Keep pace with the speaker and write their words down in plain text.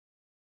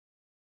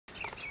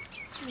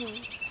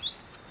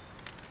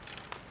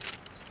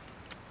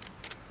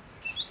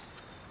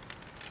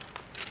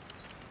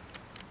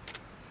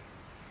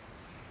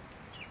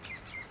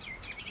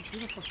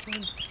Beautiful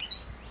sun.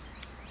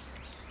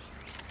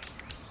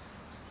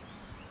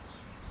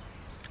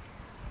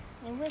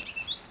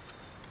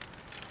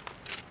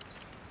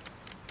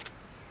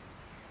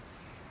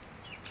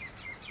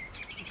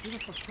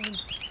 Beautiful sun.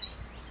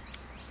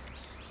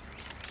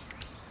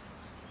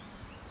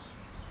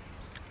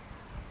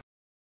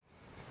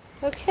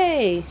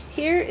 Okay,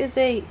 here is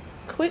a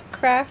quick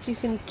craft you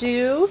can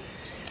do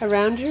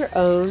around your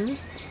own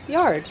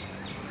yard.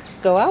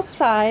 Go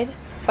outside,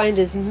 find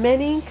as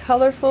many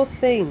colorful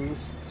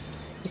things.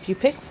 If you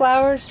pick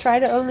flowers, try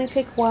to only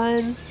pick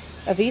one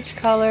of each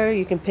color.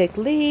 You can pick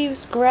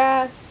leaves,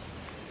 grass,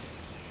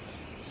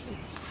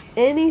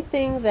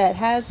 anything that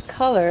has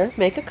color.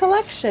 Make a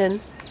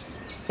collection.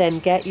 Then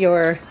get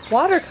your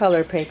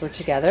watercolor paper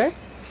together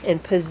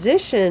and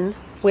position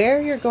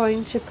where you're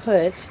going to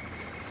put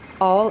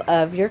all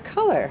of your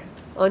color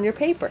on your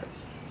paper.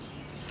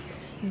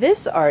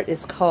 This art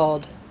is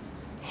called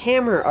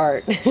hammer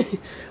art.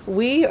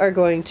 We are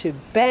going to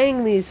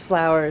bang these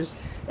flowers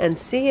and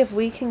see if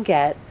we can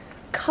get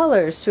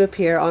colors to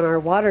appear on our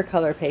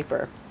watercolor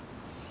paper.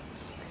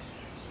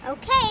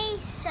 Okay,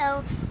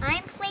 so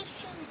I'm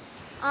placing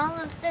all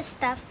of the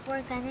stuff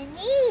we're gonna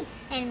need,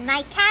 and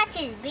my cat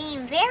is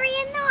being very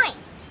annoying.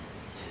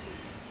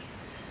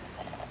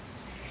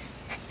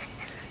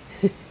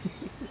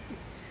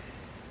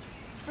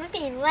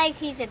 Looking like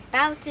he's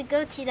about to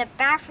go to the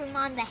bathroom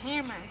on the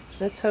hammer.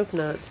 Let's hope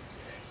not.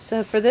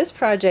 So for this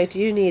project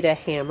you need a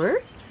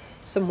hammer,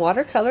 some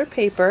watercolor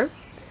paper,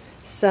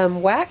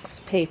 some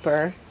wax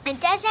paper. It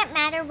doesn't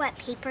matter what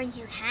paper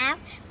you have,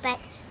 but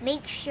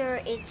make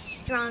sure it's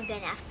strong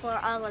enough for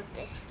all of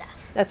this stuff.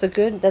 That's a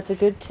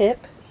good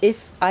tip.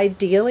 If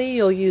ideally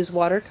you'll use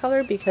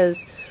watercolor,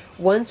 because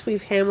once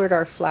we've hammered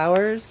our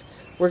flowers,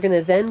 we're going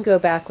to then go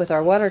back with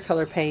our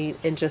watercolor paint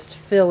and just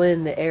fill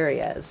in the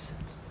areas.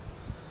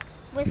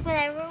 With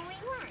whatever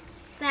we want.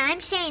 But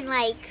I'm saying,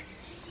 like,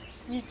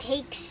 you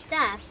take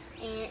stuff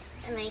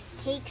and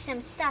take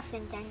some stuff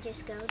and then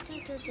just go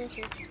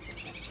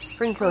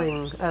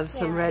Sprinkling of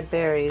some red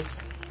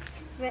berries.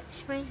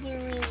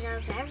 Sprinkling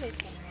of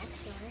everything,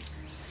 actually.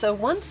 So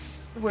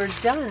once we're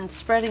done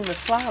spreading the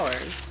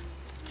flowers,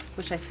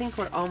 which I think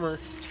we're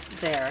almost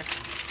there,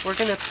 we're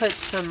going to put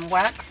some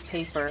wax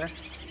paper.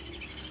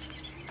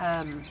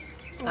 I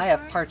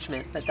have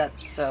parchment, but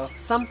that's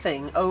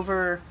something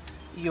over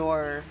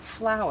your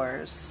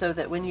flowers so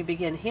that when you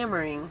begin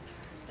hammering,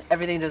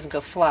 everything doesn't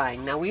go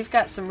flying. Now we've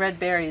got some red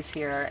berries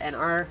here, and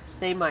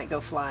they might go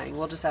flying.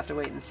 We'll just have to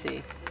wait and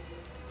see.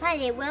 But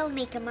it will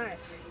make a mess.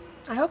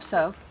 I hope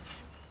so.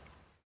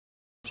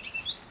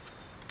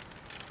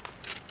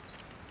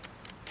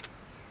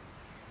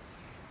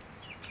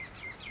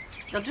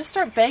 Now just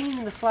start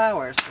banging the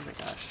flowers. Oh my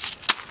gosh.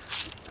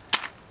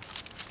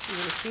 I'm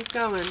gonna keep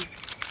going.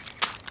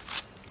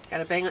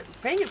 Gotta bang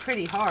it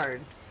pretty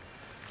hard.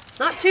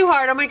 Not too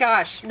hard, oh my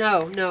gosh.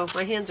 No,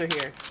 my hands are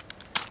here.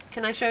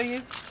 Can I show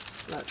you?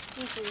 Look.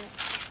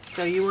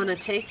 So you want to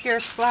take your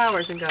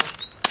flowers and go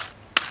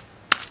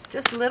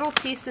just little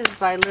pieces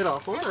by little.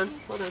 Hold on.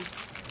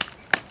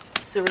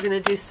 So we're going to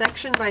do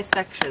section by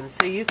section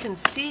so you can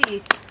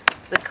see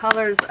the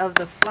colors of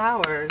the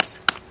flowers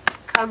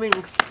coming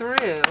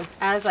through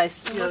as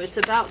it's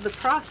about the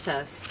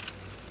process,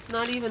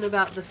 not even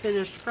about the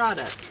finished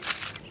product.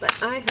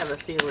 But I have a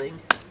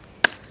feeling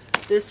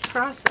this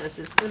process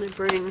is going to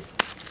bring,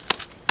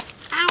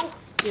 ow!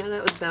 Yeah,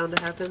 that was bound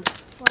to happen.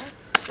 What?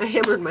 I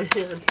hammered my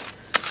hand.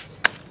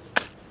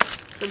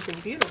 Something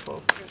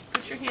beautiful.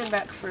 Put your hand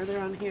back further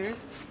on here.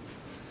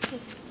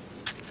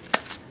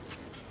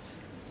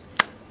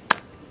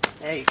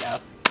 There you go.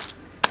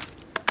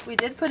 We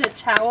did put a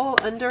towel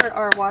under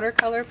our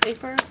watercolor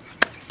paper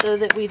so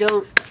that we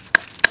don't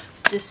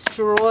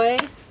destroy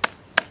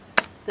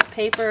the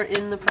paper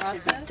in the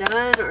process.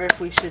 Done, or if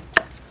we should.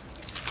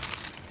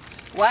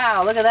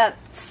 Wow, look at that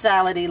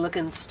salad-y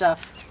looking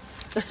stuff.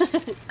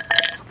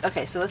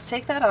 Okay, so let's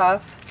take that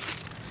off.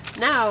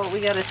 Now we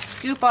gotta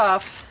scoop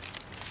off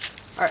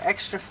our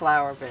extra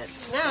flower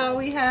bits. Now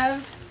we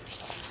have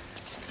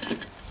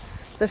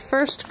the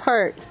first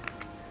part.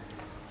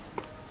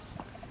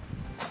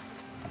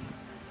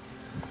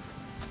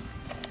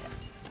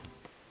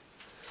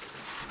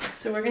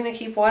 So we're gonna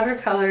keep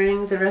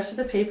watercoloring the rest of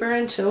the paper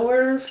until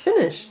we're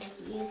finished.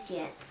 Use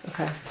yet.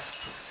 Okay.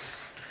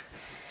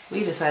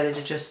 We decided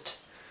to just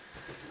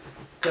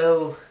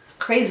go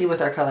crazy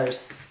with our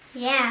colors.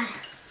 Yeah.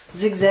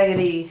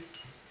 Zigzaggedy.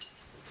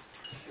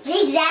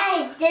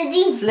 Zigzag,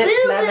 the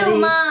boo-boo,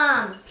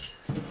 Mom.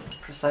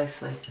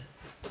 Precisely.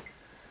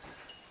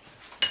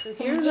 So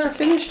here's our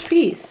finished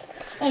piece.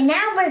 And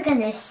now we're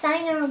gonna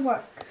sign our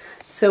work.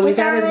 So we've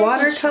added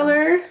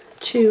watercolor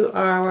to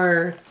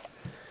our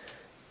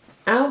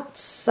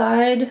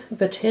outside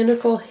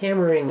botanical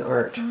hammering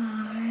art.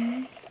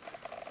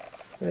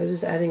 Rose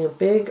is adding a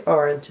big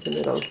R into the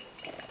middle.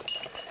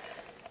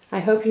 I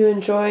hope you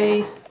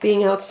enjoy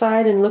being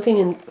outside and looking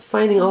and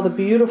finding all the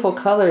beautiful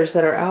colors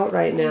that are out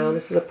right now.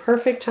 This is a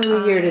perfect time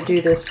of year to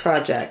do this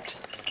project.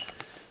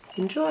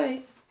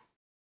 Enjoy!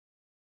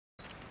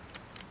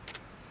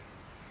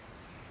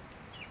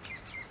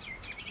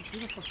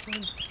 Beautiful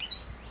sun.